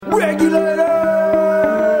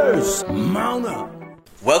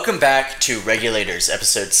Welcome back to Regulators,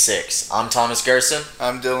 Episode 6. I'm Thomas Gerson.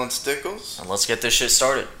 I'm Dylan Stickles. And let's get this shit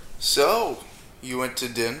started. So, you went to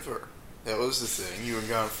Denver. That was the thing. You were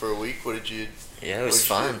gone for a week. What did you... Yeah, it was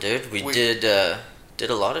fun, dude. We did a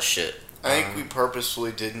lot of shit. I think we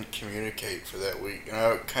purposefully didn't communicate for that week. And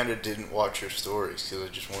I kind of didn't watch your stories because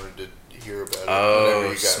I just wanted to hear about it whenever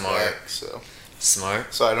you got smart. back.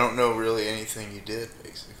 Smart. So I don't know really anything you did,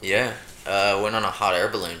 basically. Yeah. Went on a hot air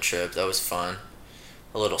balloon trip. That was fun.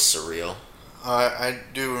 A little surreal. I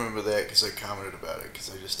do remember that because I commented about it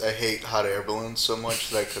because I hate hot air balloons so much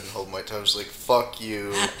that I couldn't hold my tongue. I was like, fuck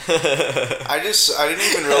you. I didn't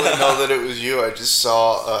even really know that it was you. I just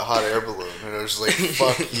saw a hot air balloon and I was like,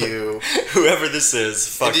 fuck you. Whoever this is,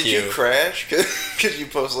 fuck you. Did you crash? Because you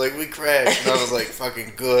posted like, we crashed. And I was like,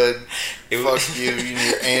 fucking good. Fuck you and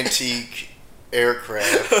your antique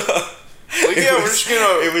aircraft. Well, yeah, we're just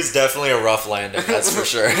gonna... It was definitely a rough landing, that's for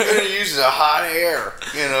sure. We're gonna use the hot air.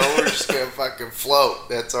 You know, we're just gonna fucking float.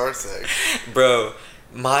 That's our thing. Bro,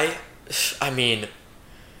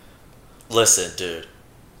 listen, dude.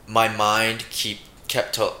 My mind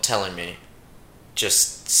kept telling me,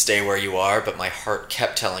 just stay where you are, but my heart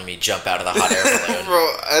kept telling me, jump out of the hot air balloon.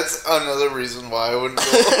 Bro, that's another reason why I wouldn't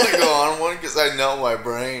want to go on one, because I know my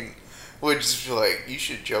brain would just be like, you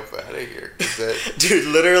should jump out of here. Dude,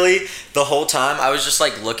 literally, the whole time, I was just,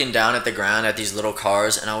 like, looking down at the ground at these little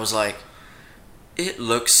cars, and I was like, it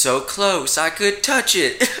looks so close, I could touch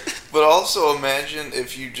it. But also imagine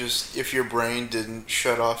if your brain didn't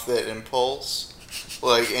shut off that impulse,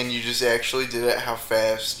 like, and you just actually did it, how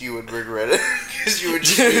fast you would regret it, because you would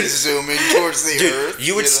just be zooming towards the earth.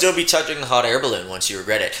 You would still be touching the hot air balloon once you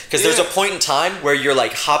regret it, because there's a point in time where you're,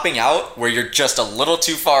 like, hopping out, where you're just a little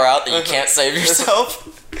too far out that you can't save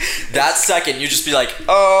yourself. That second, you just be like,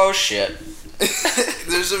 oh, shit.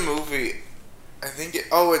 There's a movie, I think,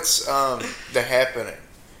 it's The Happening,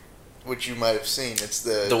 which you might have seen. It's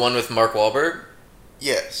the one with Mark Wahlberg?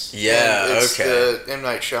 Yes. Yeah, and it's okay. the M.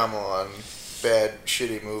 Night Shyamalan bad,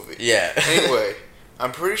 shitty movie. Yeah. Anyway,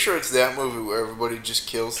 I'm pretty sure it's that movie where everybody just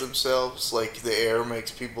kills themselves. Like, the air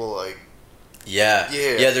makes people, like... Yeah,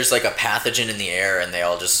 there's, like, a pathogen in the air, and they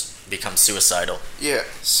all just become suicidal. Yeah,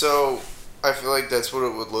 so I feel like that's what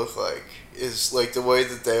it would look like. Is, like, the way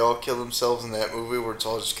that they all kill themselves in that movie, where it's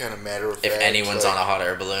all just kind of matter of fact. If anyone's on a hot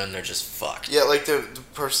air balloon, they're just fucked. Yeah, like, the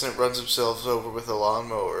person that runs themselves over with a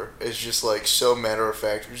lawnmower is just, like, so matter of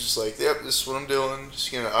fact. We're just like, yep, this is what I'm doing.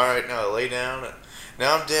 Just, alright, now I lay down, and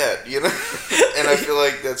now I'm dead, And I feel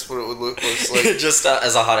like that's what it would look like. Just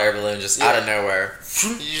as a hot air balloon, just out of nowhere.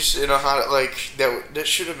 You just, in a hot, like, that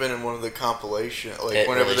should have been in one of the compilation, like,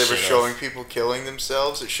 whenever really they were showing people killing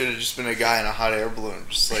themselves, it should have just been a guy in a hot air balloon,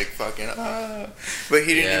 just, like, fucking, But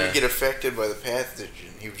he didn't even get affected by the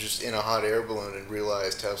pathogen. He was just in a hot air balloon and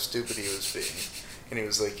realized how stupid he was being. And he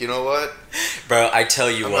was like, you know what? Bro, I tell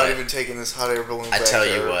you I'm what. not even taking this hot air balloon back I tell to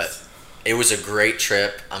you Earth. what. It was a great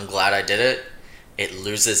trip. I'm glad I did it. It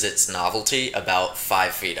loses its novelty about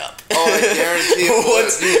 5 feet up. Oh, I guarantee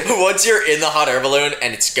it once you're in the hot air balloon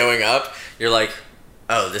and it's going up, you're like,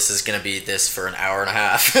 oh, this is gonna be this for an hour and a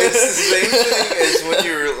half. It's the same thing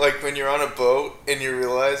as when you're on a boat and you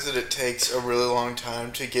realize that it takes a really long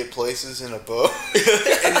time to get places in a boat.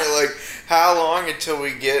 And you're like, how long until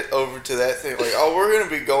we get over to that thing? Like, oh, we're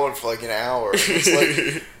gonna be going for like an hour. And it's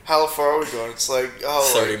like, how far are we going? It's like,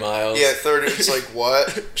 30 miles. Yeah, 30. It's like, what?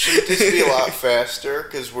 Should this be a lot faster?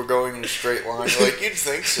 Because we're going in a straight line. You're like, you'd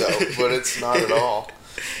think so, but it's not at all.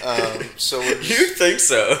 So you think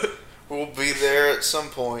so? We'll be there at some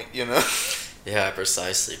point, Yeah,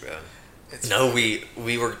 precisely, bro.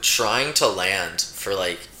 We were trying to land for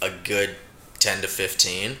like a good 10 to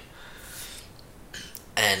 15,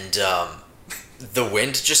 and the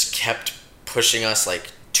wind just kept pushing us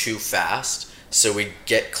like too fast. So we'd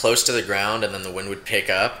get close to the ground, and then the wind would pick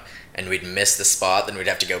up, and we'd miss the spot. Then we'd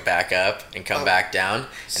have to go back up and come back down,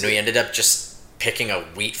 and we ended up just picking a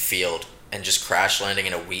wheat field and just crash landing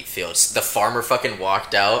in a wheat field. The farmer fucking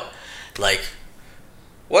walked out, like,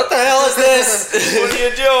 what the hell is this? What are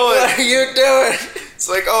you doing? What are you doing? It's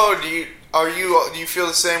like, oh, do you feel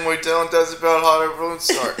the same way Dylan does about hot air balloons?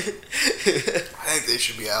 Sorry. I think they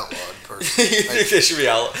should be outlawed, personally. You think they should be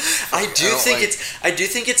outlawed? I do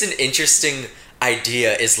think it's an interesting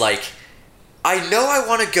idea. Is like, I know I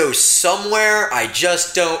want to go somewhere, I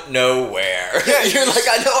just don't know where. Yeah, you're like,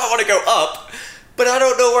 I know I want to go up, but I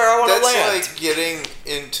don't know where I want to land. That's like getting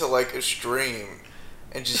into like a stream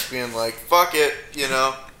and just being like, fuck it,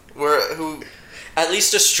 At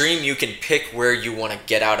least a stream, you can pick where you want to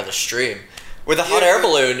get out of the stream. With a hot air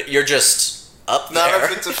balloon, you're just up Not there.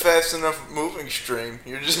 if it's a fast enough moving stream.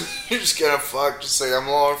 You're just gonna fuck. Just say I'm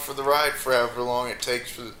along for the ride for however long it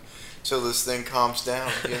takes till this thing calms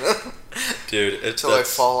down. You know, Dude, till I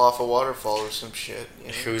fall off a waterfall or some shit. You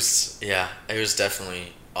know? It was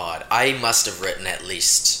definitely odd. I must have written at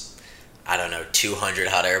least, I don't know, 200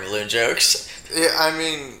 hot air balloon jokes. Yeah, I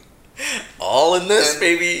mean, All in this, And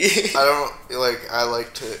baby. I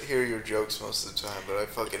like to hear your jokes most of the time, but I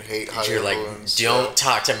fucking hate hot You're air like, balloons. don't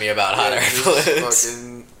talk to me about hot air just balloons.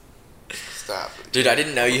 Fucking stop it. Dude, I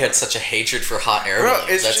didn't know you had such a hatred for hot air Bro,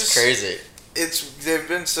 balloons. it's That's just- crazy. They've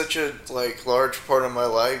been such a large part of my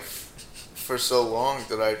life for so long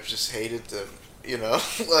that I just hated them. You know,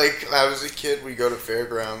 like I was a kid, we go to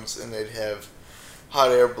fairgrounds and they'd have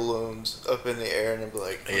hot air balloons up in the air, and I'd be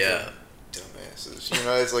like, Yeah. dumbasses. You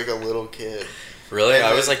know, as like a little kid. Really? And I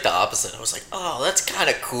then- was like the opposite. I was like, oh, that's kind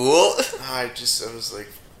of cool. I was like,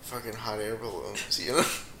 fucking hot air balloons, you know?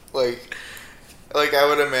 like I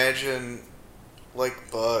would imagine,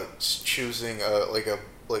 like, bugs choosing a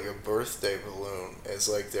birthday balloon as,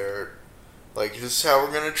 like, their, like, this is how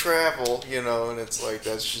we're gonna travel, you know? And it's like,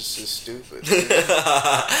 that's just so stupid. You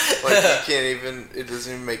know? Like, you can't even, it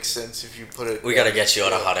doesn't even make sense if you put it... We gotta get you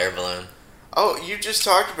on a hot air balloon. Oh, you just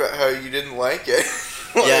talked about how you didn't like it.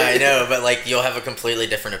 Yeah, I know, but like you'll have a completely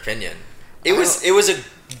different opinion. It was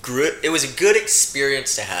a good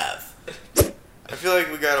experience to have. I feel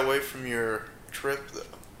like we got away from your trip, though.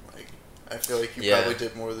 Like, I feel like you Yeah. probably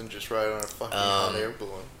did more than just ride on a fucking hot air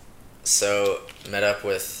balloon. So met up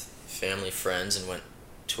with family friends and went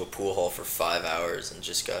to a pool hall for 5 hours and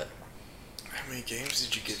just got. How many games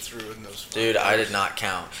did you get through in those 5 Dude, I hours? did not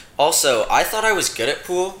count. Also, I thought I was good at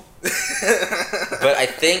pool, but I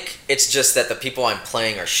think it's just that the people I'm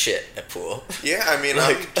playing are shit at pool. Yeah, I mean,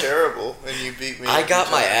 Like- I'm terrible, and you beat me. I every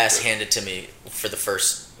got my time, ass but- handed to me for the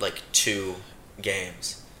first like 2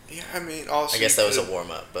 games. Yeah, I mean, also. I guess you that was a could've-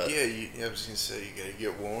 warm up, but Yeah, I was gonna say you gotta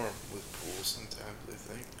get warm with pools sometimes. I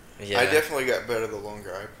think. yeah, I definitely got better the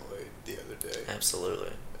longer I played the other day.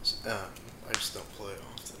 absolutely, I just don't play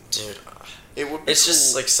often. dude. It would. Be It's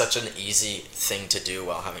just cool. like such an easy thing to do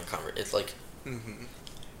while having It's like Mhm.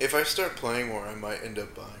 If I start playing more, I might end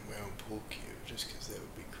up buying my own pool cue, just because that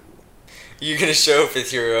would be cool. you're gonna show up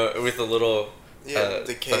with your with a little. Yeah,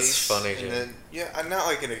 the case. That's funny, and dude. then I'm not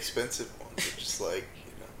like an expensive one, but just like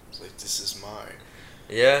it's like this is mine.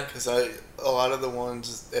 Yeah. Because a lot of the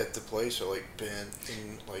ones at the place are like bent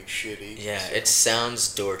and like shitty. Yeah, so. it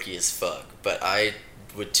sounds dorky as fuck, but I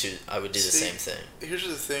would do the See, same thing. Here's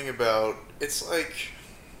the thing about it's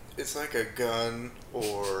like a gun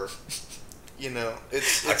or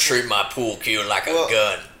it's I treat my pool cue like Well, a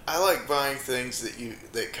gun. I like buying things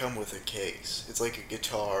that come with a case. It's like a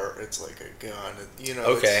guitar. It's like a gun.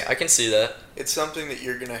 Okay, I can see that. It's something that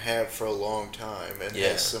you're gonna have for a long time and Yeah.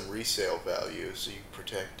 has some resale value, so you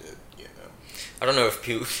protect it. I don't know if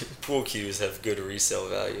pool cues have good resale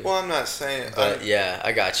value. Well, I'm not saying. But yeah,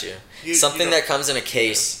 I got you. Something know- that comes in a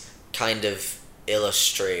case kind of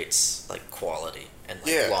illustrates like quality and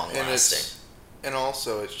like long and lasting. and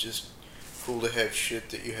also it's just cool to have shit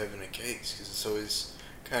that you have in a case because it's always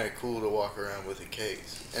kind of cool to walk around with a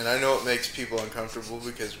case. And I know it makes people uncomfortable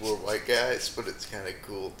because we're white guys, but it's kind of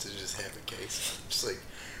cool to just have a case. Just like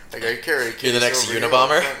I carry a case. You're the next over here all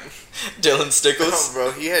the Unabomber? time. Dylan No, Stickles.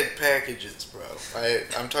 bro, he had packages, bro.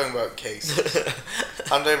 I'm talking about cases.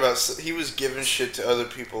 I'm talking about he was giving shit to other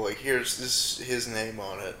people. Like, here's his name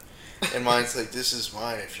on it, and mine's like, this is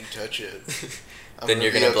mine. If you touch it, Then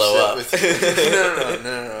you're be gonna blow upset up. with you.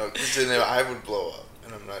 No. Because then I would blow up,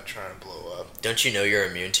 and I'm not trying to blow up. Don't you know you're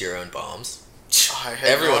immune to your own bombs?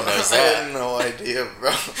 Everyone knows I that. had no idea,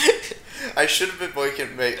 bro. I should have been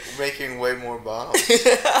making way more bombs.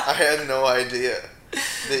 I had no idea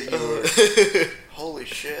that you were. Holy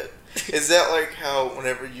shit. Is that like how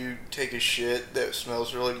whenever you take a shit that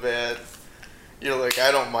smells really bad, you're like,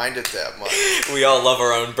 I don't mind it that much? We all love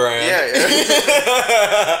our own brand.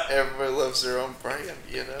 Yeah. Everybody loves their own brand,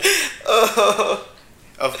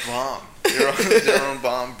 Of bomb. Their own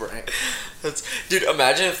bomb brand. Dude,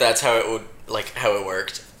 imagine if that's how it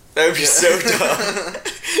worked. That would be so dumb.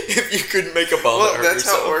 If you couldn't make a bomb Well, that hurt that's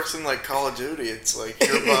yourself. how it works in like Call of Duty. It's like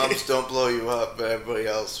your bombs don't blow you up, but everybody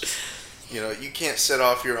else, you can't set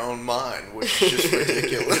off your own mine, which is just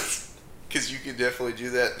ridiculous. Because you could definitely do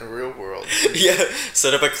that in the real world. Yeah,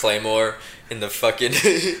 set up a claymore in the fucking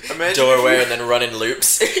Imagine doorway if and then run in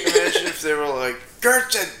loops. Imagine if they were like,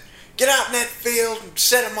 Gertson, get out in that field and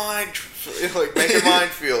set a mine, like make a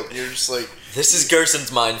minefield. And you're just like, This is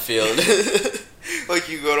Gerson's minefield. like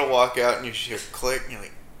you go to walk out and you hear click and you're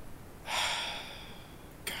like,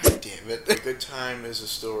 God damn it. A Good Time is a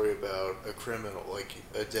story about a criminal, like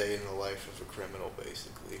a day in the life of a criminal,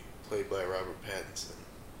 basically, played by Robert Pattinson.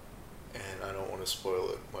 And I don't want to spoil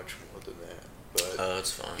it much more than that. But Oh,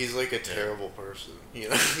 it's fine. he's like a terrible person. You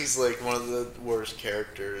know, he's like one of the worst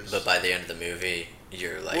characters. But by the end of the movie,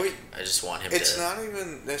 you're like, Wait, I just want him it's to. not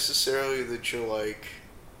even necessarily that you're like,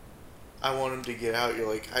 I want him to get out. You're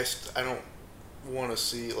like, I don't want to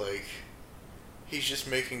see, like, he's just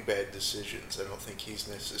making bad decisions. I don't think he's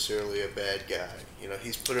necessarily a bad guy. You know,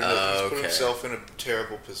 he's put Okay. himself in a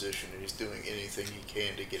terrible position, and he's doing anything he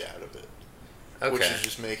can to get out of it. Okay. Which is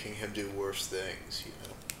just making him do worse things, you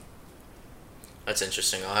know. That's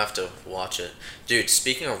interesting. I'll have to watch it. Dude,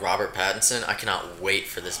 speaking of Robert Pattinson, I cannot wait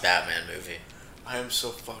for this Batman movie. I am so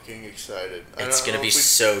fucking excited. It's going to be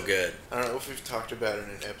so good. I don't know if we've talked about it in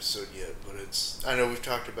an episode yet, but I know we've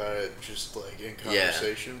talked about it just like in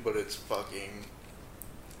conversation, but it's fucking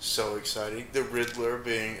so exciting. The Riddler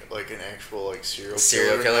being like an actual like serial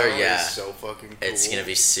killer now yeah. is so fucking cool. It's going to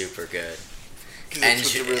be super good. 'Cause And,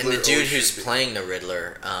 it's what and Riddler the dude always who's should be. playing the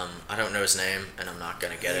Riddler, I don't know his name, and I'm not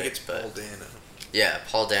going to get I think it. it's but Paul Dano. Yeah,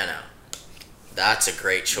 Paul Dano. That's a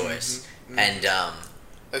great choice. Mhm, mhm. And,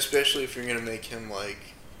 Especially if you're gonna make him like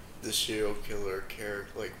the serial killer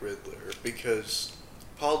character, like Riddler, because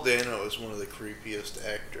Paul Dano is one of the creepiest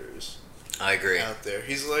actors I agree. out there.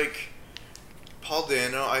 He's like Paul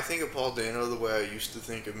Dano. I think of Paul Dano the way I used to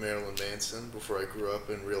think of Marilyn Manson before I grew up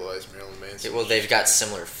and realized Marilyn Manson. Well, was they've just- got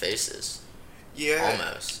similar faces. yeah,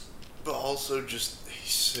 Almost. but also just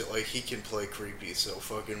he's like he can play creepy so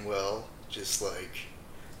fucking well. Just like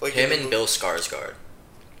Him in the and movie- Bill Skarsgård.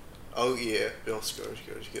 Oh yeah, Bill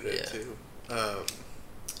Skarsgård's good at it Yeah. too.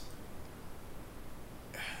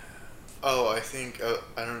 Oh, I think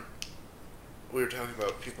I don't. We were talking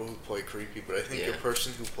about people who play creepy, but I think Yeah. a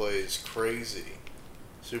person who plays crazy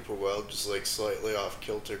super well, just like slightly off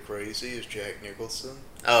kilter crazy, is Jack Nicholson.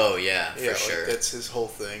 Oh, yeah, for Yeah, sure. like that's his whole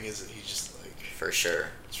thing. Is that he just like For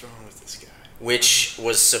sure. what's wrong with this guy? Which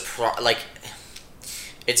was like,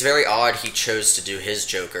 it's very odd he chose to do his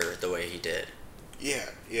Joker the way he did. Yeah,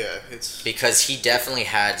 it's Because he definitely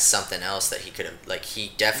had something else that he could have, like,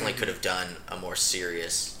 he definitely Mhm. could have done a more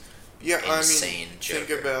serious, yeah. insane I mean, Joker.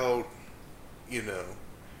 think about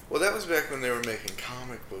well, that was back when they were making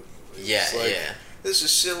comic book movies. Yeah, like, yeah. This is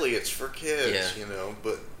silly. It's for kids, Yeah.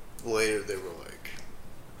 But later they were like,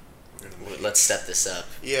 we're gonna make Let's step this up.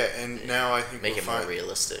 yeah, and now I think Make we're it more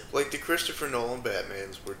realistic. like the Christopher Nolan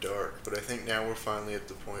Batmans were dark, but I think now we're finally at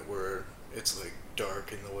the point where it's like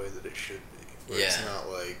dark in the way that it should be. Where it's Yeah. not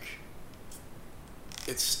like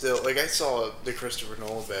it's still like I saw the Christopher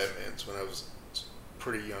Nolan Batmans when I was a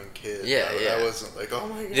pretty young kid. Yeah, yeah. I wasn't like, oh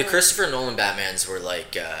my god. The Christopher Nolan Batmans were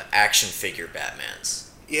like action figure Batmans.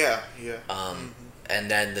 Yeah. And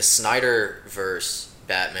then the Snyderverse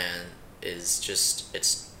Batman is just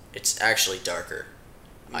it's actually darker,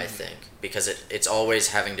 I think, because it's always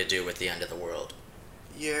having to do with the end of the world.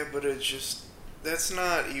 Yeah, but it's just that's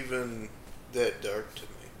not even that dark to me.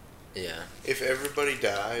 Yeah, If everybody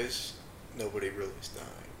dies, nobody really is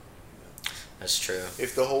dying. that's true.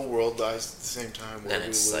 If the whole world dies at the same time, Then what are we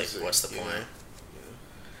it's like, losing, what's the you point? know?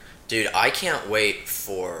 Dude, I can't wait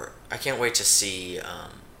to see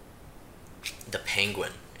the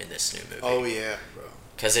Penguin in this new movie. Oh yeah, bro.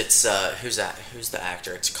 Because it's who's the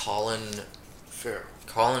actor? It's Colin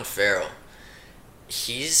Farrell.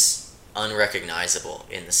 He's unrecognizable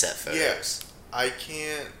in the set photos. I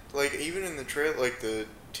can't like even in the trailer, like the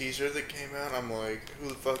teaser that came out. I'm like, who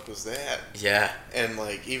the fuck was that? Yeah. And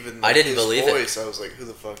like even I didn't his believe it. voice, I was like, who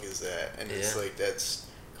the fuck is that? And it's Yeah. like that's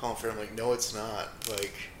Colin Farrell. I'm like, no, it's not.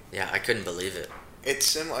 Like Yeah, I couldn't believe it. it's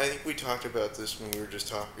similar. I think we talked about this when we were just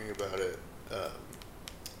talking about it a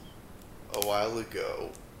while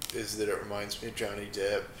ago. Is that it reminds me of Johnny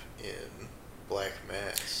Depp in Black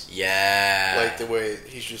Mass? Yeah. Like the way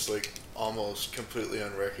he's just like almost completely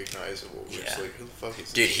unrecognizable. We're just Yeah. like, who the fuck is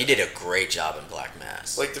this Dude, he guy? did a great job in Black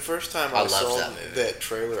Mass. Like the first time I I, loved saw that movie. that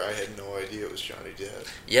trailer, I had no idea it was Johnny Depp.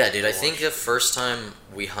 Yeah, dude, I I think watched the first time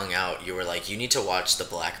we hung out, you were like, you need to watch the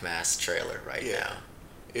Black Mass trailer right Yeah. now.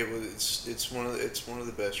 It's one of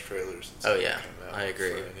the best trailers that's Oh, ever yeah. come out I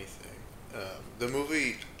agree. for anything. The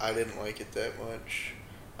movie, I didn't like it that much.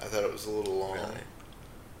 I thought it was a little long. Really?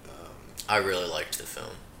 I really liked the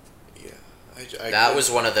film. Yeah, I That couldn't- was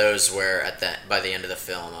one of those where by the end of the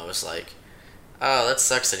film, I was like, oh, that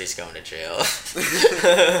sucks that he's going to jail.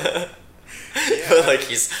 Yeah, Like,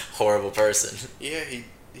 he's a horrible person. Yeah,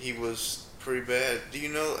 he was pretty bad. Do you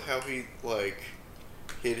know how he like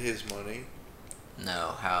hid his money?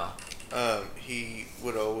 No, how? He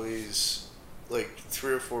would always like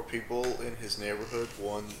 3 or 4 people in his neighborhood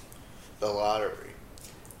won the lottery,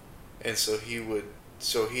 and so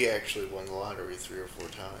he actually won the lottery 3 or 4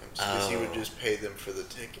 times because he would just pay them for the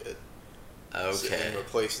ticket. Okay. And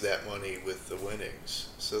replace that money with the winnings,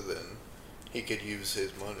 so then he could use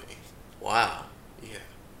his money. Wow. Yeah.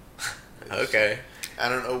 Okay. I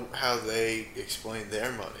don't know how they explain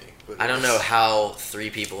their money, but I don't know how 3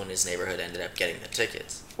 people in his neighborhood ended up getting the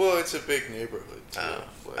tickets. Well, it's a big neighborhood too.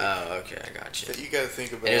 Okay, I got you. You got to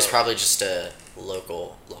think about. And it was probably just a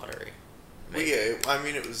local lottery. Well, yeah, I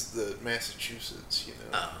mean, it was the Massachusetts,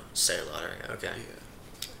 Oh, state lottery. Okay.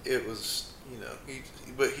 Yeah, it was.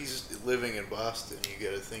 But he's living in Boston. You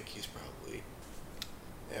got to think he's probably,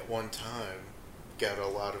 at one time, got a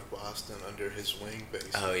lot of Boston under his wing,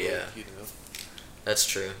 basically. Oh yeah. That's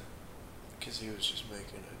true. Because he was just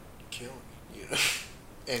making a killing,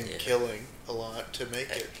 and killing a lot to make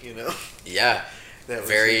it, Yeah. That was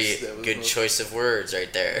very good choice of words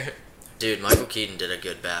right there. Dude, Michael Keaton did a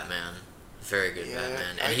good Batman. Very good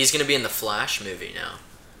Batman. And he's going to be in the Flash movie now.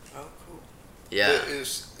 Oh, cool. Yeah. But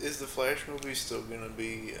is the Flash movie still going to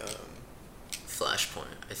be...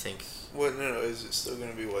 Flashpoint, I think. What? No, is it still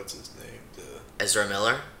going to be, what's his name? Ezra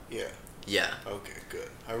Miller? Yeah. Yeah. Okay, good.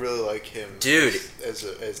 I really like him, dude, as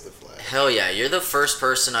the Flash. Hell yeah, you're the first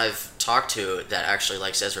person I've talked to that actually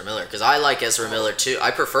likes Ezra Miller, because I like Ezra Miller too.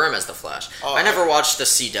 I prefer him as the Flash. I never watched the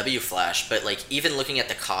CW Flash, but like even looking at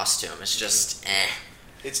the costume, it's just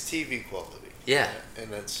It's TV quality. Yeah.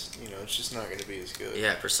 And that's, it's just not going to be as good.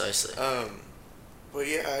 Yeah, precisely. But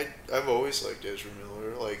yeah, I've always liked Ezra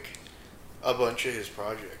Miller. Like, a bunch of his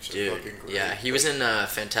projects are fucking great. Yeah, he was in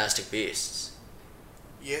Fantastic Beasts.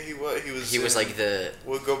 Yeah, he was. He was like the...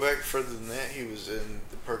 We'll go back further than that. He was in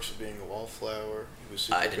The Perks of Being a Wallflower. He was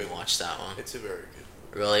super I didn't watch that one. It's a very good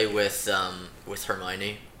movie. Really? With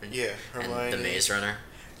Hermione? Yeah, Hermione. And the Maze Runner?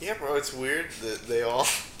 Yeah, bro, it's weird that they're all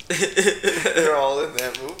in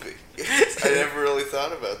that movie. I never really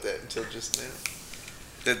thought about that until just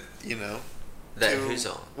now. That, who's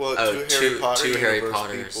all? Well, two Harry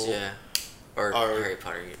Potters, people Or Harry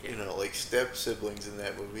Potter, like step siblings in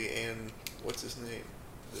that movie, and what's his name?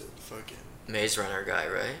 The fucking Maze Runner guy,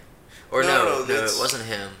 right? Or no, it wasn't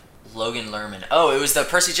him. Logan Lerman. Oh, it was the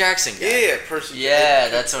Percy Jackson guy. Yeah, Percy. Yeah,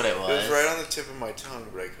 that's what it was. It was right on the tip of my tongue,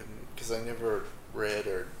 but I couldn't because I never read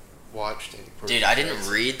or watched any. Dude, I didn't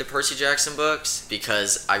read the Percy Jackson books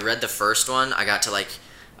because I read the first one. I got to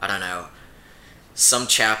I don't know, some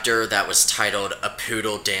chapter that was titled "A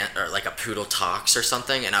Poodle Dance" or like "A Poodle Talks" or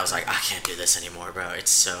something, and I was like, I can't do this anymore, bro. It's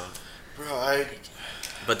so. Bro,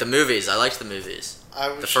 But the movies, I liked the movies.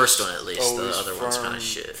 The first one, at least. The other one's kind of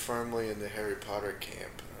shit. Firmly in the Harry Potter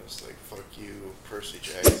camp. I was like, fuck you, Percy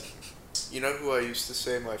Jackson. You know who I used to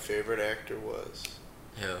say my favorite actor was?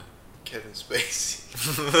 Who? Kevin Spacey.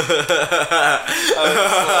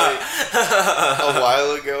 A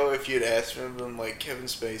while ago, if you'd asked me, I'm like, Kevin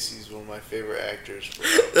Spacey's one of my favorite actors. Bro.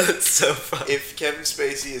 That's so funny. If Kevin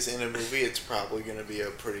Spacey is in a movie, it's probably going to be a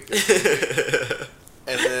pretty good movie.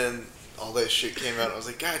 And then all that shit came out, and I was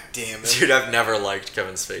like, God damn it. Dude, I've never liked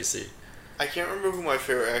Kevin Spacey. I can't remember who my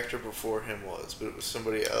favorite actor before him was, but it was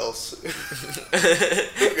somebody else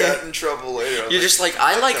who got in trouble later. You're just like,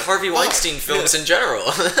 I like Harvey Weinstein films in general.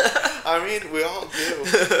 I mean, we all do.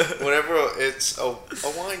 Whenever it's a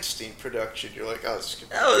Weinstein production, you're like, oh, this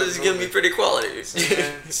is going to be pretty quality. And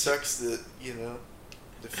it sucks that,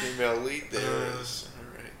 the female lead there is...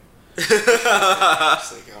 It's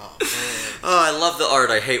like, oh man. Oh, I love the art.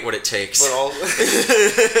 I hate what it takes. But also,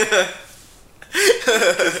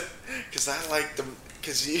 because I like them.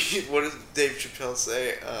 Because what does Dave Chappelle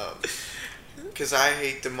say? Because I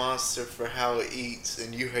hate the monster for how it eats,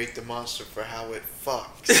 and you hate the monster for how it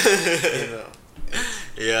fucks.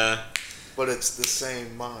 Yeah. But it's the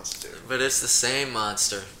same monster.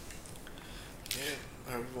 Yeah,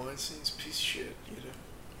 Harvey Weinstein's a piece of shit.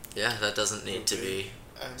 Yeah, that doesn't need to be.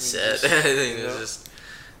 Said. I think it's just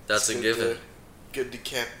that's a given. Good to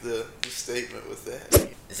cap the statement with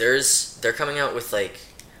that. They're coming out with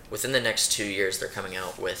within the next 2 years they're coming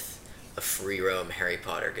out with a free roam Harry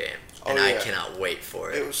Potter game, and I cannot wait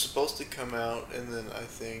for it. It was supposed to come out, and then I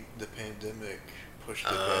think the pandemic pushed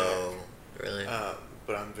it back. Oh, really?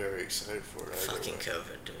 But I'm very excited for it. Fucking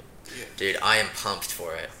COVID, dude. Yeah. Dude, I am pumped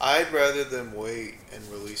for it. I'd rather them wait and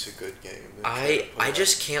release a good game. I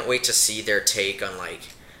just can't wait to see their take on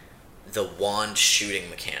the wand shooting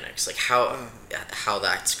mechanics, how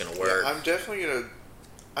that's gonna work. Yeah, I'm definitely gonna.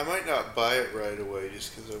 I might not buy it right away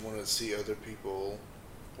just because I want to see other people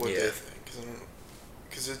what they think.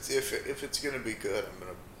 Because if it's gonna be good, I'm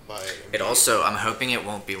gonna buy it. It also, I'm hoping it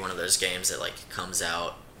won't be one of those games that comes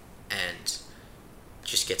out and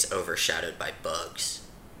just gets overshadowed by bugs.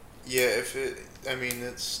 Yeah, if it, I mean,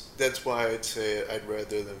 that's why I'd say I'd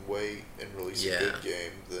rather them wait and release a good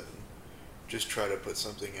game than just try to put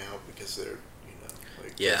something out because they're,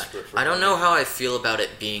 like desperate for I don't money. know how I feel about it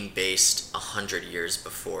being based 100 years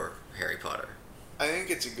before Harry Potter. I think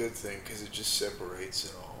it's a good thing because it just separates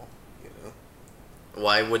it all,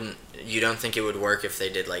 Why wouldn't you don't think it would work if they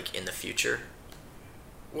did like in the future?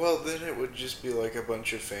 Well, then it would just be like a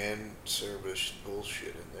bunch of fan service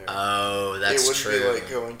bullshit in there. Oh, that's true. It wouldn't be like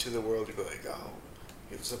going to the world and be like, oh,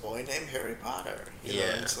 it was a boy named Harry Potter. You know?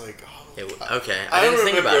 And it's like, oh. Okay, I didn't don't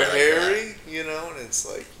think about it like Harry, that. And it's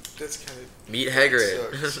like, that's kind of... Meet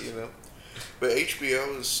Hagrid. Sucks, But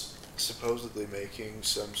HBO is supposedly making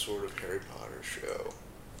some sort of Harry Potter show.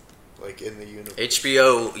 Like, in the universe.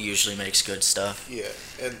 HBO usually makes good stuff. Yeah.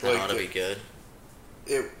 And that ought to be good.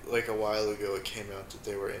 Like a while ago, it came out that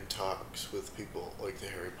they were in talks with people like the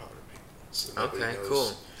Harry Potter people. So okay,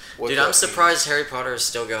 cool. Dude, I'm surprised Harry Potter is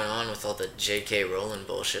still going on with all the J.K. Rowling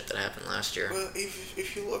bullshit that happened last year. Well,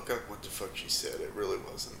 if you look up what the fuck she said, it really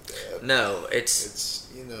wasn't bad. No, it's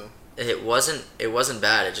It wasn't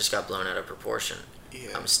bad. It just got blown out of proportion. Yeah.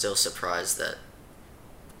 I'm still surprised that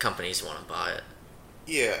companies want to buy it.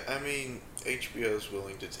 Yeah, I mean, HBO is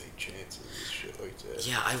willing to take chances with shit like that.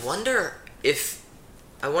 Yeah, I wonder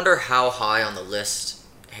how high on the list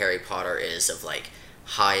Harry Potter is of like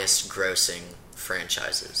highest grossing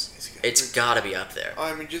franchises. It's gotta be up there.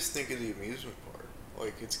 I mean, just think of the amusement park.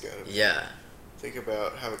 Like, it's gotta be. Yeah. Think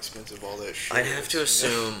about how expensive all that shit I'd have to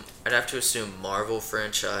assume Marvel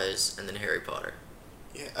franchise and then Harry Potter.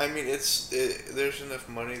 Yeah, I mean, there's enough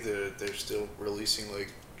money that they're still releasing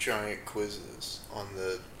like giant quizzes on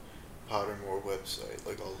the Pottermore website.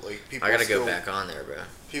 Like people. I gotta go back on there, bro.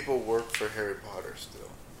 People work for Harry Potter still.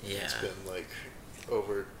 Yeah. It's been like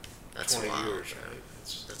over 20 wild, years. Bro. Right?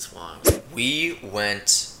 That's wild. We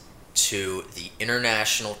went to the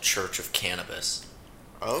International Church of Cannabis.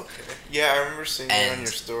 Okay. Yeah, I remember seeing that on your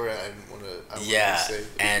story. I didn't want to. Yeah,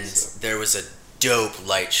 there was a dope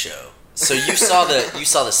light show. So you saw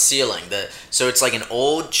the ceiling. So it's like an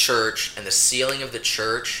old church, and the ceiling of the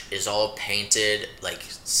church is all painted like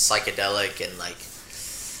psychedelic and like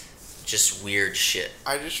just weird shit.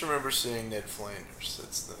 I just remember seeing Ned Flanders.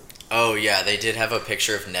 That's the. Oh yeah, they did have a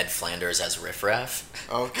picture of Ned Flanders as Riff Raff.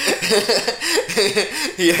 Okay.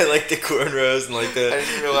 He had like the cornrows and like the I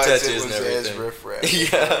didn't realize tattoos it was and everything. as Riff Raff.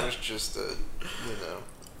 Yeah. It was just a,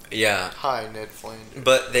 Yeah. Hi, Ned Flanders.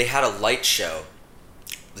 But they had a light show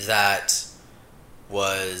that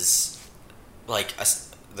was like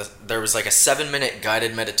there was like a 7-minute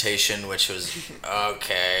guided meditation, which was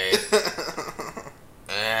okay.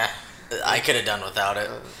 I could have done without it.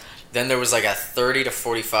 Then there was like a 30 to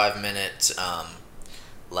 45 minute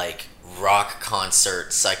like rock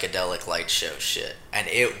concert psychedelic light show shit, and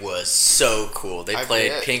it was so cool. They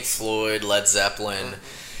played Pink Floyd, Led Zeppelin.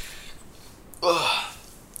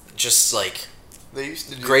 Just like they used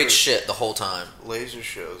to do great shit the whole time. Laser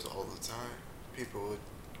shows all the time. People would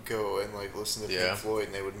go and like listen to Pink Floyd,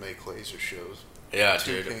 and they would make laser shows. Yeah, to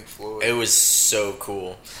dude. Pink Floyd. It was so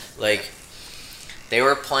cool. Like they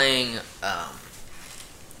were playing.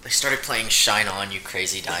 They started playing "Shine On, You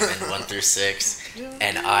Crazy Diamond" 1 through 6,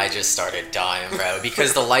 and I just started dying, bro,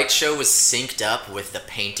 because the light show was synced up with the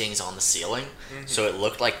paintings on the ceiling, so it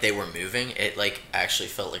looked like they were moving. It like actually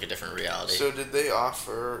felt like a different reality. So did they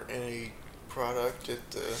offer any product at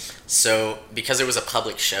the? So because it was a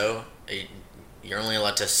public show, you're only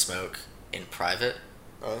allowed to smoke in private.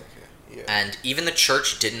 Okay. Yeah. And even the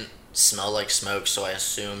church didn't smell like smoke, so I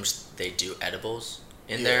assumed they do edibles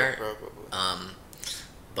in there. Probably.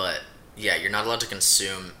 But yeah, you're not allowed to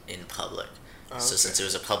consume in public. Okay. So since it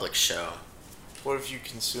was a public show, what if you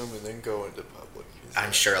consume and then go into public?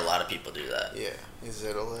 I'm sure a lot of people do that. Yeah, is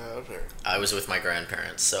that allowed? Or? I was with my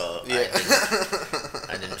grandparents, so yeah.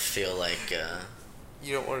 I didn't feel like.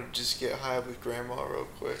 You don't want to just get high with grandma real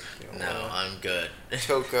quick. No, I'm good.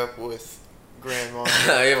 Toke up with grandma.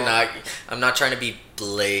 I'm not trying to be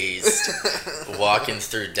blazed walking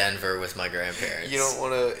through Denver with my grandparents. You don't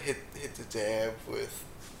want to hit the dab with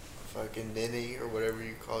fucking Ninny or whatever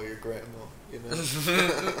you call your grandma,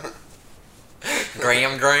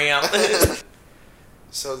 Graham.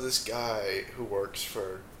 So this guy who works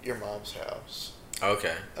for your mom's house.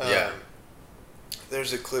 Okay. Yeah.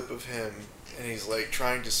 There's a clip of him, and he's like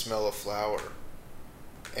trying to smell a flower,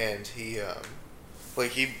 and he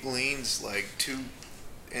leans like 2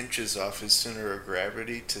 inches off his center of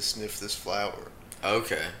gravity to sniff this flower.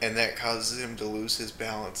 Okay. And that causes him to lose his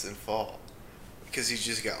balance and fall. Because he's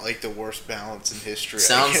just got like the worst balance in history.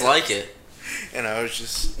 Sounds like it. And I was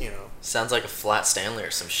just, Sounds like a flat Stanley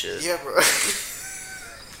or some shit. Yeah, bro.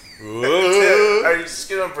 Whoa. Are you just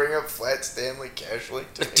gonna bring up Flat Stanley casually?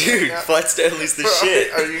 To me Dude, right now? Flat Stanley's the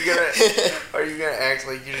shit. Are you gonna act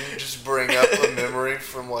like you didn't just bring up a memory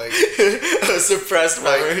from like a suppressed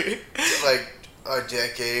memory? like a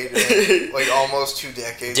decade, and, like almost 2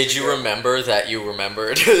 decades? Did you ago? remember that you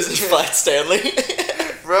remembered it was Flat Stanley?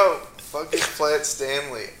 Bro, fucking Flat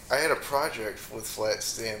Stanley. I had a project with Flat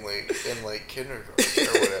Stanley in like kindergarten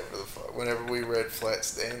or whatever the fuck. Whenever we read Flat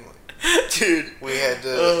Stanley, Dude, we had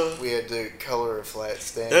to color a Flat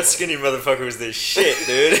Stanley. that skinny motherfucker was the shit,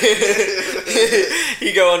 dude.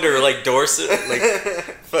 He go under like Dorset, like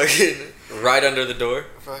fucking right under the door.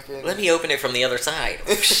 Fucking. Let me open it from the other side.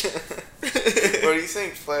 What do you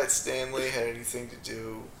think Flat Stanley had anything to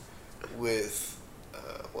do with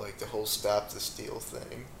like the whole Stop the Steal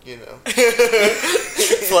thing? You know.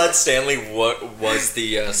 Flat Stanley, what was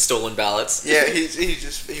the stolen ballots? Yeah,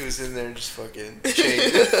 he was in there just fucking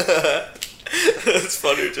changing. That's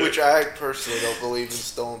funny, dude. Which I personally don't believe in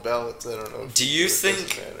stolen ballots. I don't know. Do you think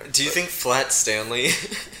Flat Stanley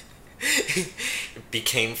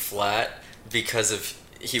became flat because of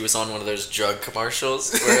he was on one of those drug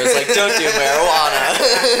commercials where it's like, don't do marijuana,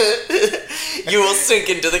 you will sink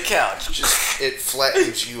into the couch. Just it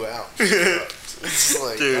flattens you out. It's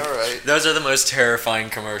like, Dude, all right. those are the most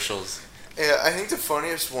terrifying commercials. Yeah, I think the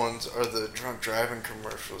funniest ones are the drunk driving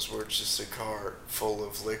commercials where it's just a car full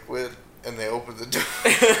of liquid and they open the door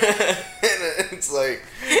and it's like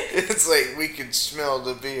we can smell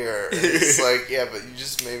the beer. And it's like, yeah, but you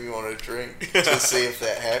just made me want to drink to see if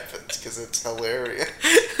that happens because it's hilarious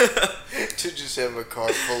to just have a car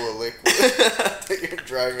full of liquid that you're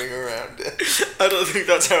driving around in. I don't think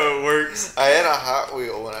that's how it works. I had a Hot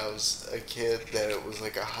Wheel when I was a kid that it was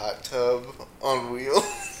like a hot tub on wheels.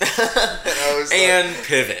 And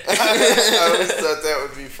pivot. I always thought that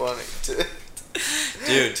would be funny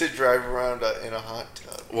Dude. to drive around in a hot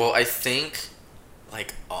tub. Well, I think,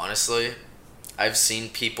 like, honestly, I've seen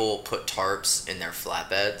people put tarps in their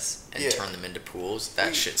flatbeds and turn them into pools.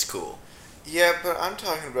 That shit's cool. Yeah, but I'm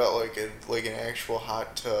talking about like an actual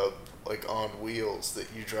hot tub, like on wheels that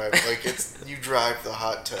you drive. Like you drive the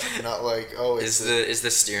hot tub, not like is the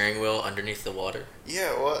steering wheel underneath the water?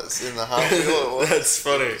 Yeah, it was in the Hot Wheel. It was. That's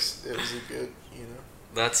funny. It was a good, you know.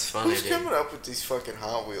 That's funny. Who's coming up with these fucking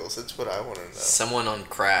Hot Wheels? That's what I want to know. Someone on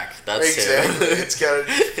crack. That's exactly. It. It's got.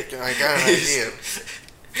 I got an idea.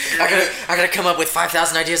 I gotta come up with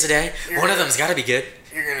 5,000 ideas a day. One of them's gotta be good.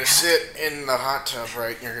 You're gonna sit in the hot tub,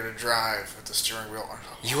 right? And you're gonna drive with the steering wheel.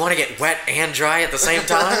 You want to get wet and dry at the same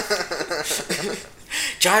time?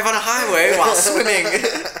 Drive on a highway while swimming.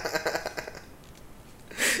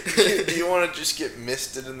 Do you want to just get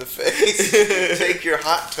misted in the face? Take your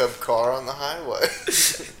hot tub car on the highway.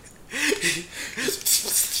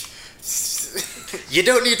 You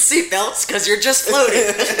don't need seatbelts because you're just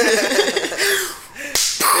floating.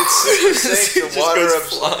 It's super safe.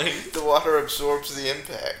 It The water absorbs the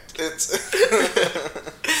impact. It's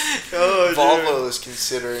Oh, Volvo is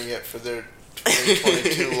considering it for their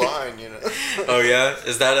 2022 line. You know. Oh yeah,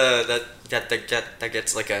 is that that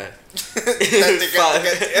gets like a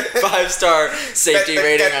 5-star safety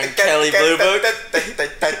rating on Kelly Blue Book?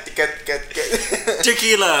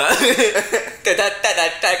 Tequila.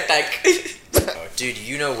 Oh, dude,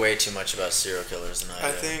 you know way too much about serial killers than I do.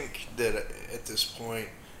 I think that at this point,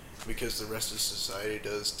 because the rest of society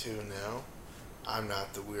does too now, I'm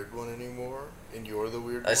not the weird one anymore, and you're the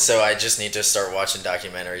weird one. So I just need to start watching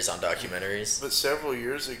documentaries on documentaries. But several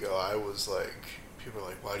years ago, I was like, people are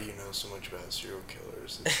like, why do you know so much about serial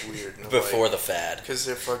killers? It's weird. Before the fad. Because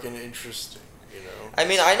they're fucking interesting, you know? I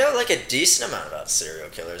mean, I know like a decent amount about serial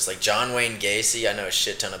killers. Like John Wayne Gacy, I know a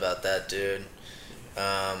shit ton about that dude.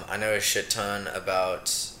 I know a shit ton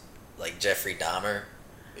about like Jeffrey Dahmer.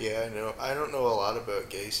 Yeah, I know. I don't know a lot about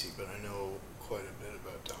Gacy, but I know quite a bit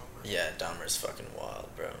about Dahmer. Yeah, Dahmer's fucking wild,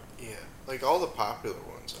 bro. Yeah, like all the popular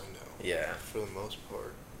ones I know. Yeah. For the most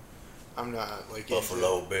part. I'm not like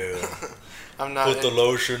Buffalo Bill. I'm not. Put the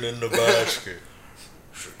lotion in the basket.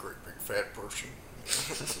 She's a great big fat person.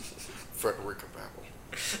 Frederica Babel.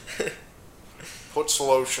 Puts the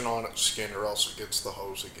lotion on its skin, or else it gets the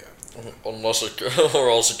hose again. Or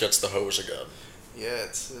else it gets the hose again. Yeah,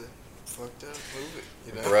 it's a fucked up movie,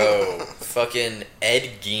 you know? Bro, fucking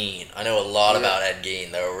Ed Gein. I know a lot about Ed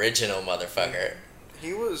Gein, the original motherfucker.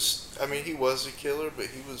 He was a killer, but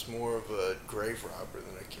he was more of a grave robber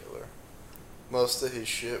than a killer. Most of his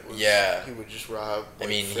shit was, he would just rob. Like,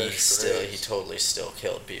 I mean, he totally still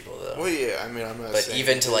killed people though. Well, yeah, I mean, I'm not. But saying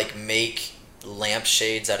even to like make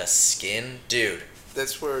lampshades out of skin, dude,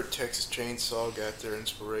 That's where Texas Chainsaw got their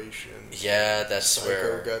inspiration. Yeah, that's Psycho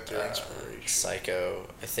where got their inspiration. Psycho.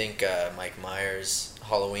 I think Mike Myers,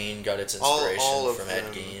 Halloween got its All inspiration of from Ed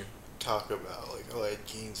them Gein. talk about like, oh, Ed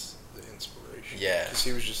Gein's the inspiration. Yeah. Because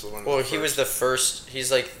he was just the one. Well, he was the first. He's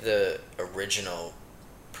like the original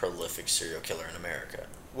prolific serial killer in America.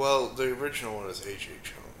 Well, the original one is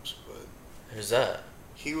H.H. Holmes, but Who's that?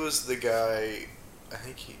 he was the guy. I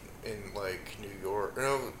think he in like New York.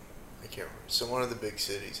 No, I can't remember. So one of the big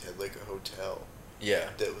cities had like a hotel Yeah.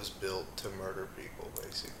 that was built to murder people,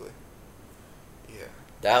 basically. Yeah.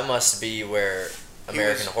 That must be where He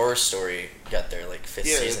American was- Horror Story got their like fifth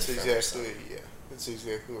Yeah, season that's from. or exactly. something. Yeah, that's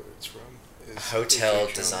exactly where it's from. A is hotel H.H.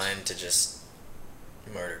 Holmes. designed to just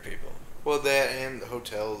murder people. Well, that and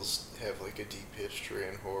hotels have like a deep history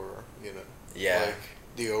in horror. You know. Yeah. Like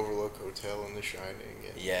the Overlook Hotel in The Shining.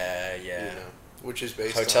 And, Yeah, yeah. You know, which is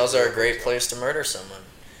based. Hotels on are a real great hotel. place to murder someone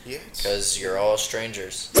Yeah. it's- because you're all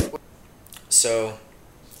strangers. So,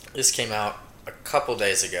 this came out a couple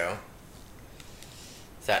days ago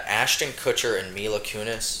that Ashton Kutcher and Mila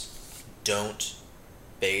Kunis don't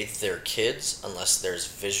bathe their kids unless there's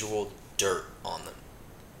visual dirt on them.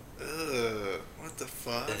 Ugh, what the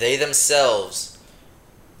fuck? They themselves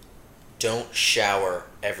don't shower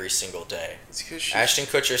every single day. It's because Ashton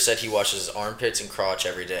Kutcher said he washes his armpits and crotch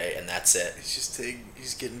every day, and that's it.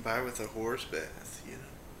 he's getting by with a horse bath, you know.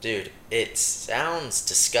 Dude, it sounds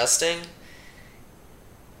disgusting.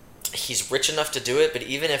 He's rich enough to do it, but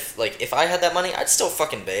even if I had that money, I'd still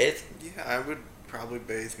fucking bathe. Yeah, I would probably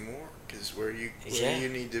bathe more because where you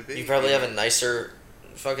need to be. You probably have a know? nicer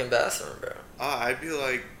fucking bathroom, bro. I'd be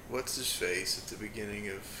like, what's his face at the beginning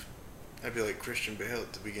of? I'd be like Christian Bale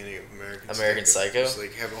at the beginning of American Psycho? Just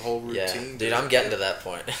like have a whole routine. Yeah, dude, I'm getting to that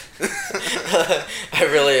point. I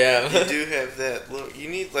really am. You do have that look. You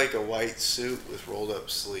need like a white suit with rolled up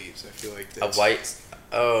sleeves. I feel like that's A white.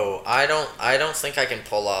 Oh, I don't think I can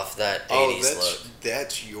pull off that 80s look.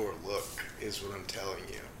 That's your look, is what I'm telling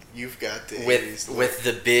you. You've got the 80s With look. with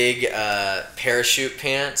the big parachute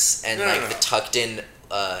pants and No, like no. the tucked in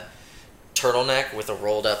turtleneck with a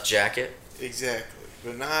rolled up jacket. Exactly,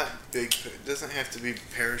 but not big. It doesn't have to be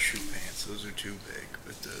parachute pants. Those are too big.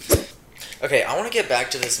 But Okay, I want to get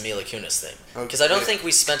back to this Mila Kunis thing because I don't Okay. think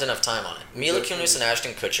we spent enough time on it. Mila Definitely. Kunis and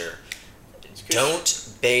Ashton Kutcher don't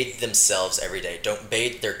bathe themselves every day. Don't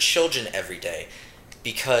bathe their children every day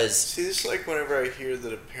because see, it's like whenever I hear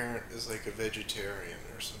that a parent is like a vegetarian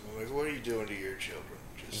or something. Like, what are you doing to your children?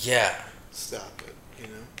 Just yeah, stop it. You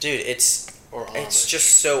know. dude, it's Amish.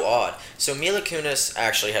 just so odd. So Mila Kunis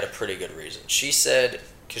actually had a pretty good reason. She said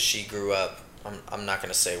because she grew up. I'm not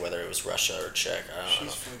gonna say whether it was Russia or Czech. I don't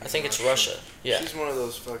know. fucking I think it's Russian. Russia. Yeah. She's one of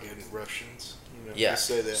those fucking Russians. You know. Yeah. You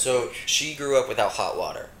say that. So much. she grew up without hot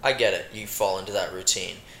water. I get it. You fall into that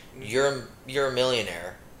routine. Mhm. You're a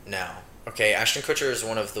millionaire now. Okay, Ashton Kutcher is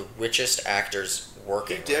one of the richest actors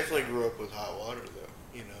working. He right definitely now. grew up with hot water, though.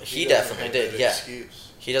 You know. He doesn't definitely have did, that yeah.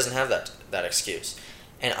 Excuse. He doesn't have that excuse.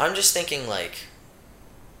 And I'm just thinking like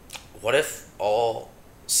what if all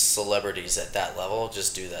celebrities at that level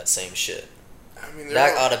just do that same shit? I mean,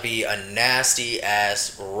 That ought to be a nasty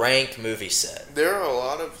ass rank movie set. there are a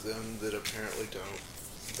lot of them that apparently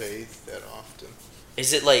don't bathe that often.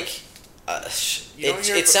 Is it like You don't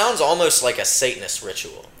hear it about- sounds almost like a Satanist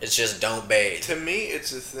ritual. It's just don't bathe. To me,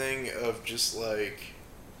 it's a thing of just like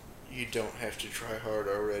you don't have to try hard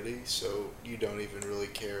already, so you don't even really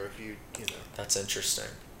care if you know. That's interesting.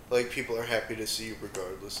 Like people are happy to see you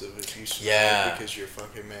regardless of if you smell Yeah. because you're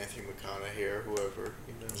fucking Matthew McConaughey or whoever,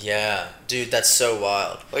 you know. Yeah, dude, that's so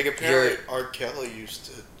wild. Like apparently R. Kelly used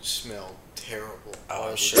to smell terrible. Oh, all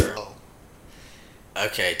I'm the sure. time.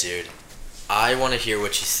 Okay, dude. I want to hear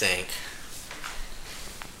what you think.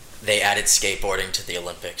 They added skateboarding to the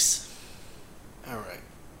Olympics. All right.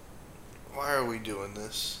 Why are we doing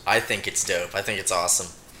this? I think it's dope. I think it's awesome.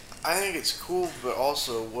 I think it's cool, but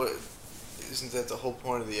also what isn't that the whole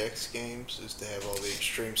point of the X Games is to have all the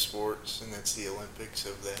extreme sports, and that's the Olympics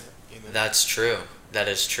of that. You know. That's true. That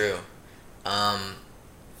is true.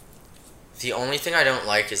 The only thing I don't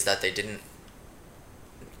like is that they don't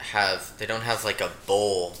have like a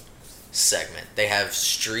bowl segment. They have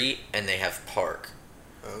street and they have park.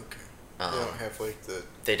 Okay. They don't have like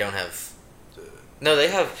They don't have. the No, they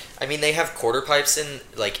have. I mean, they have quarter pipes in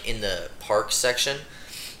the park section,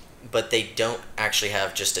 but they don't actually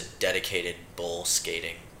have just a dedicated bowl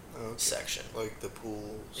skating section. like the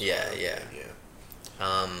pools. Yeah, or- yeah.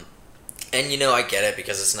 yeah. And I get it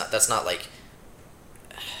because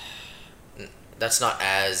that's not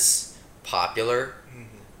as popular, Mhm.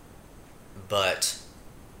 but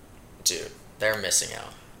dude, they're missing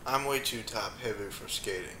out. I'm way too top heavy for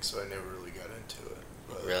skating, so I never really got into it.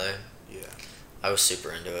 But, Really? Yeah. I was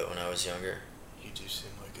super into it when I was younger. You do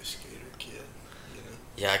seem like a skater kid, you know?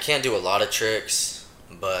 Yeah, I can't do a lot of tricks,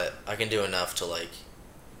 but I can do enough to, like,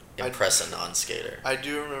 impress a non-skater. I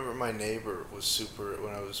do remember my neighbor was super,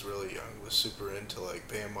 when I was really young, was super into, like,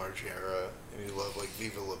 Bam Margera, and he loved, like,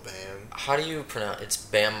 Viva La Bam. How do you pronounce it's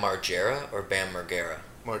Bam Margera or Bam Margera?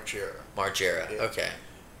 Margera. Margera, Yeah. okay.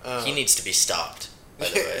 He needs to be stopped, by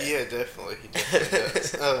the Yeah, way. yeah, definitely. He definitely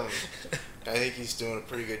does. I think he's doing a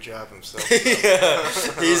pretty good job himself. Yeah,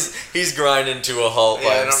 he's grinding to a halt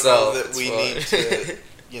by himself. I don't know that we need to,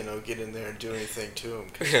 get in there and do anything to him.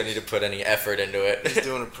 We don't need to put any effort into it. He's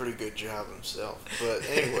doing a pretty good job himself. But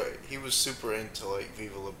anyway, he was super into, like,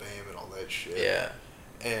 Viva La Bam and all that shit. Yeah.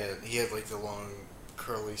 And he had, like, the long,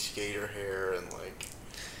 curly skater hair and, like...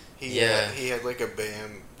 He had, like, a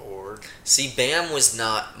Bam board. See, Bam was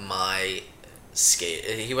not my skate.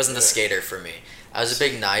 He wasn't the skater for me. I was a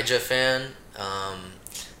big Nyjah fan.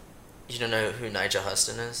 You don't know who Nyjah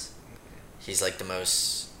Huston is? He's, like, the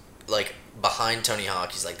most... Like, behind Tony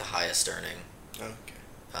Hawk, he's, like, the highest earning. Okay.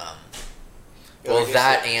 Well,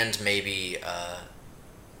 that and maybe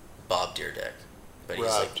Bob Deerdeck. But he's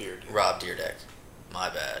Rob like Deerdeck. Rob Deerdeck. My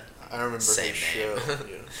bad. I remember Same his name. show.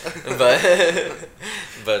 Yeah.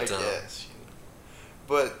 but I guess.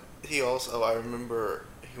 But he also, I remember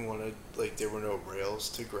he wanted, like, there were no rails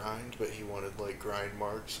to grind, but he wanted, like, grind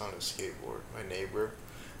marks on his skateboard, my neighbor.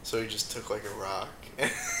 So he just took, like, a rock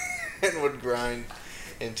and would grind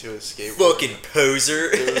into his skateboard. fucking poser.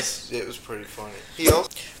 It was pretty funny. He also...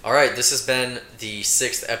 All right, this has been the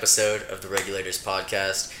 6th episode of the Regulators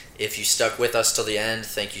Podcast. If you stuck with us till the end,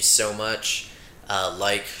 thank you so much.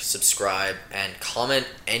 Like, subscribe, and comment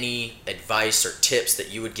any advice or tips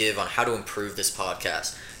that you would give on how to improve this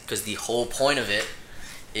podcast. Because the whole point of it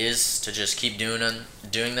is to just keep doing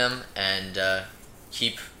them and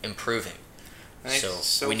keep improving.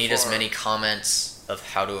 So we need as many comments of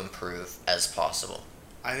how to improve as possible.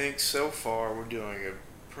 I think so far we're doing a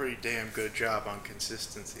pretty damn good job on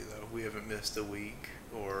consistency, though. We haven't missed a week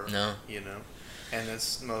or, No. And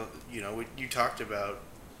that's, you talked about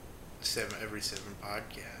every 7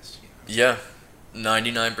 podcasts, Yeah.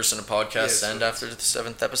 99% of podcasts Yeah, end after the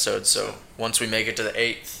 7th episode. So once we make it to the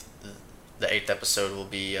 8th episode will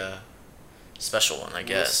be a special one, I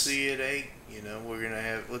guess. We'll see at 8. We're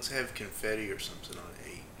gonna let's have confetti or something on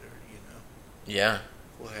 8, or Yeah.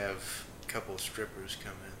 we'll have a couple of strippers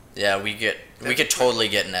come in. Yeah, we could totally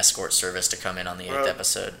get an escort service to come in on the 8th Bro,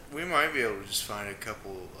 episode. We might be able to just find a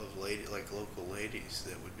couple of local ladies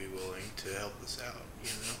that would be willing to help us out.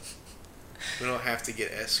 We don't have to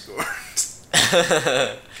get escorts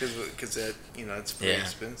because that it's pretty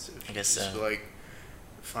expensive. I guess just so. Like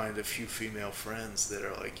find a few female friends that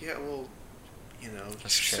are like, yeah, well,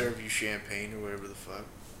 That's true. serve you champagne or whatever the fuck.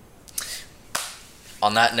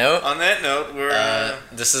 On that note, we're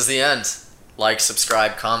this is the end. Like,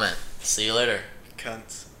 subscribe, comment. See you later.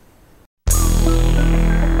 cunts.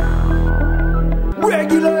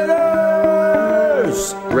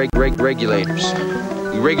 Regulators! Regulators.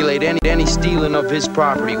 We regulate any stealing of his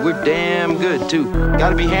property. We're damn good, too.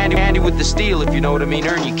 Gotta be handy with the steal, if you know what I mean.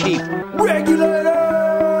 Earn your keep. Regulators!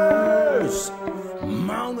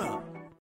 Mount up.